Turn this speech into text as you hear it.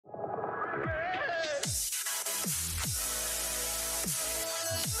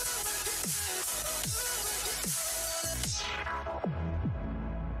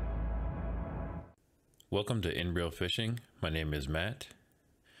Welcome to InReel Fishing. My name is Matt.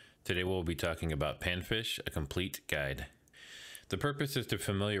 Today we'll be talking about panfish, a complete guide. The purpose is to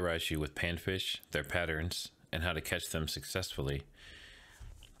familiarize you with panfish, their patterns, and how to catch them successfully.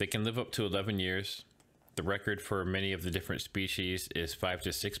 They can live up to 11 years. The record for many of the different species is 5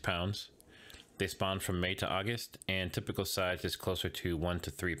 to 6 pounds. They spawn from May to August, and typical size is closer to 1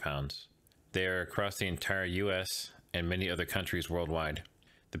 to 3 pounds. They are across the entire US and many other countries worldwide.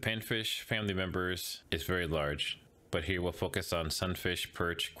 The panfish family members is very large, but here we'll focus on sunfish,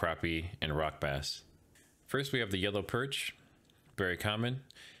 perch, crappie, and rock bass. First we have the yellow perch, very common.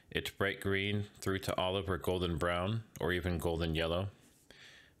 It's bright green through to olive or golden brown, or even golden yellow,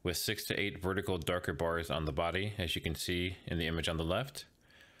 with 6 to 8 vertical darker bars on the body, as you can see in the image on the left.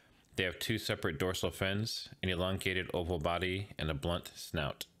 They have 2 separate dorsal fins, an elongated oval body, and a blunt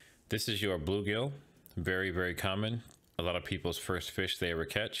snout. This is your bluegill, very common. A lot of people's first fish they ever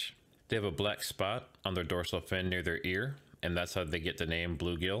catch. They have a black spot on their dorsal fin near their ear, and that's how they get the name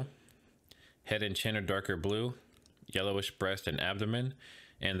bluegill. Head and chin are darker blue, yellowish breast and abdomen,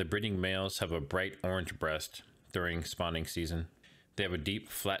 and the breeding males have a bright orange breast during spawning season. They have a deep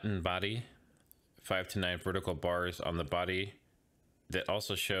flattened body, 5 to 9 vertical bars on the body that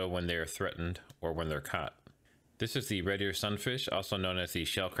also show when they are threatened or when they're caught. This is the Redear sunfish, also known as the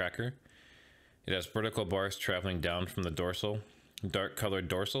Shellcracker. It has vertical bars traveling down from the dorsal, dark colored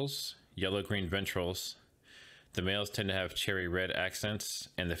dorsals, yellow-green ventrals. The males tend to have cherry red accents,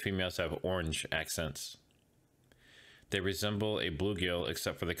 and the females have orange accents. They resemble a bluegill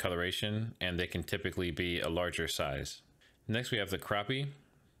except for the coloration, and they can typically be a larger size. Next we have the crappie.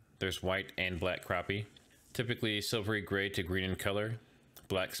 There's white and black crappie, typically silvery gray to green in color,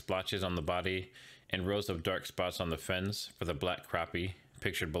 black splotches on the body, and rows of dark spots on the fins for the black crappie,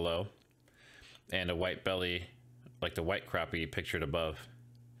 pictured below, and a white belly like the white crappie pictured above.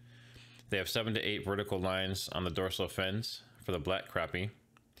 They have 7 to 8 vertical lines on the dorsal fins for the black crappie,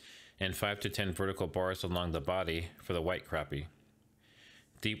 and 5 to 10 vertical bars along the body for the white crappie.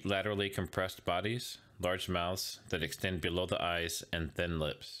 Deep laterally compressed bodies, large mouths that extend below the eyes, and thin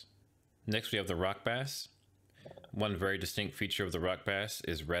lips. Next we have the rock bass. One very distinct feature of the rock bass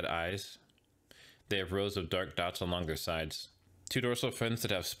is red eyes. They have rows of dark dots along their sides. 2 dorsal fins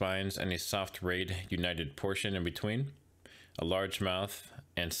that have spines and a soft rayed united portion in between, a large mouth,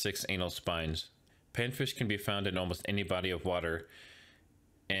 and 6 anal spines. Panfish can be found in almost any body of water,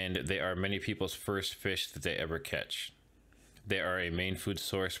 and they are many people's first fish that they ever catch. They are a main food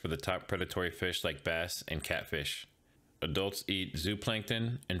source for the top predatory fish like bass and catfish. Adults eat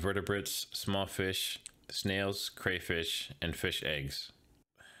zooplankton, invertebrates, small fish, snails, crayfish, and fish eggs.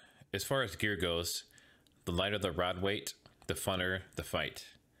 As far as gear goes, the lighter the rod weight, the funner the fight.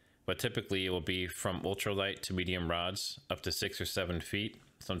 But typically it will be from ultralight to medium rods up to 6 or 7 feet,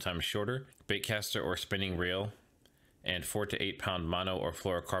 sometimes shorter, baitcaster or spinning reel, and 4 to 8 pound mono or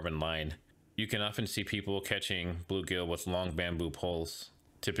fluorocarbon line. You can often see people catching bluegill with long bamboo poles,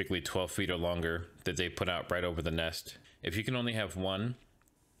 typically 12 feet or longer, that they put out right over the nest. If you can only have one,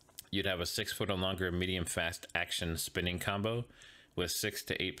 you'd have a 6 foot or longer medium fast action spinning combo with 6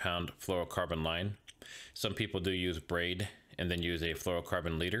 to 8 pound fluorocarbon line. Some people do use braid and then use a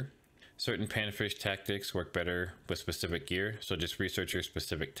fluorocarbon leader. Certain panfish tactics work better with specific gear, so just research your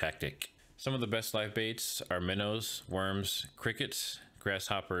specific tactic. Some of the best live baits are minnows, worms, crickets,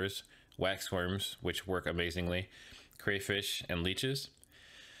 grasshoppers, waxworms, which work amazingly, crayfish, and leeches.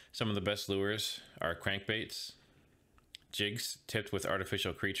 Some of the best lures are crankbaits, jigs tipped with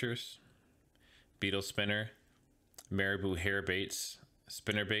artificial creatures, beetle spinner, marabou hair baits,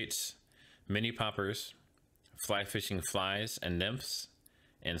 spinner baits, mini poppers, fly fishing flies and nymphs,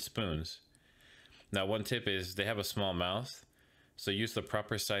 and spoons. Now one tip is they have a small mouth, so use the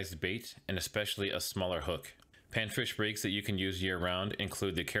proper sized bait and especially a smaller hook. Panfish rigs that you can use year round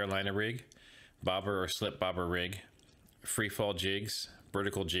include the Carolina rig, bobber or slip bobber rig, free fall jigs,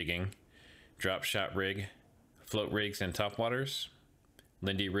 vertical jigging, drop shot rig, float rigs and topwaters,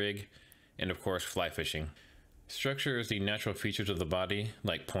 Lindy rig, and of course fly fishing. Structure is the natural features of the body,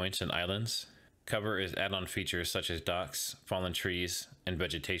 like points and islands. Cover is add-on features such as docks, fallen trees, and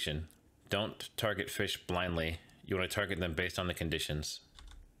vegetation. Don't target fish blindly. You want to target them based on the conditions.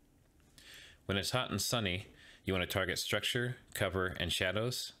 When it's hot and sunny, you want to target structure, cover, and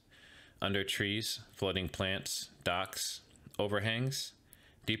shadows. Under trees, floating plants, docks, overhangs,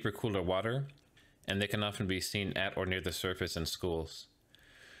 deeper, cooler water, and they can often be seen at or near the surface in schools.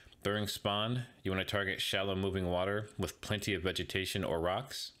 During spawn, you want to target shallow moving water with plenty of vegetation or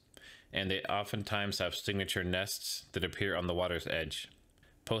rocks, and they oftentimes have signature nests that appear on the water's edge.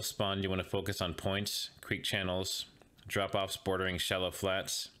 Post-spawn, you want to focus on points, creek channels, drop-offs bordering shallow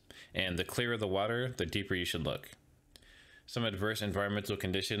flats, and the clearer the water, the deeper you should look. Some adverse environmental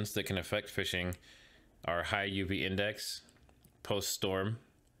conditions that can affect fishing are high UV index, post-storm,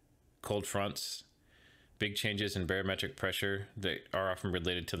 cold fronts, big changes in barometric pressure that are often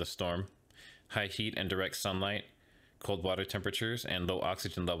related to the storm, high heat and direct sunlight, cold water temperatures, and low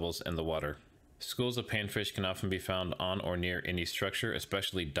oxygen levels in the water. Schools of panfish can often be found on or near any structure,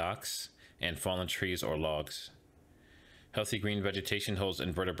 especially docks and fallen trees or logs. Healthy green vegetation holds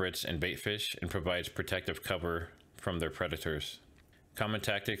invertebrates and baitfish and provides protective cover from their predators. Common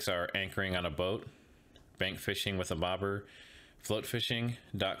tactics are anchoring on a boat, bank fishing with a bobber, float fishing,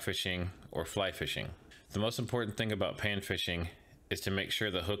 dock fishing, or fly fishing. The most important thing about pan fishing is to make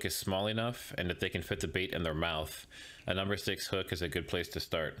sure the hook is small enough and that they can fit the bait in their mouth. A number 6 hook is a good place to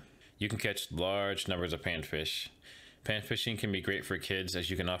start. You can catch large numbers of panfish. Pan fishing can be great for kids as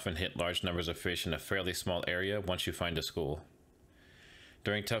you can often hit large numbers of fish in a fairly small area once you find a school.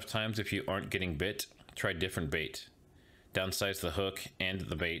 During tough times, if you aren't getting bit, try different bait. Downsize the hook and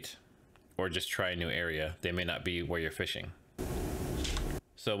the bait, or just try a new area. They may not be where you're fishing.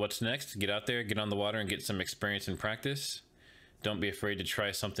 So what's next? Get out there, get on the water, and get some experience and practice. Don't be afraid to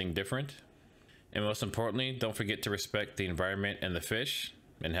try something different. And most importantly, don't forget to respect the environment and the fish,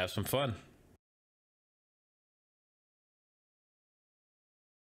 and have some fun.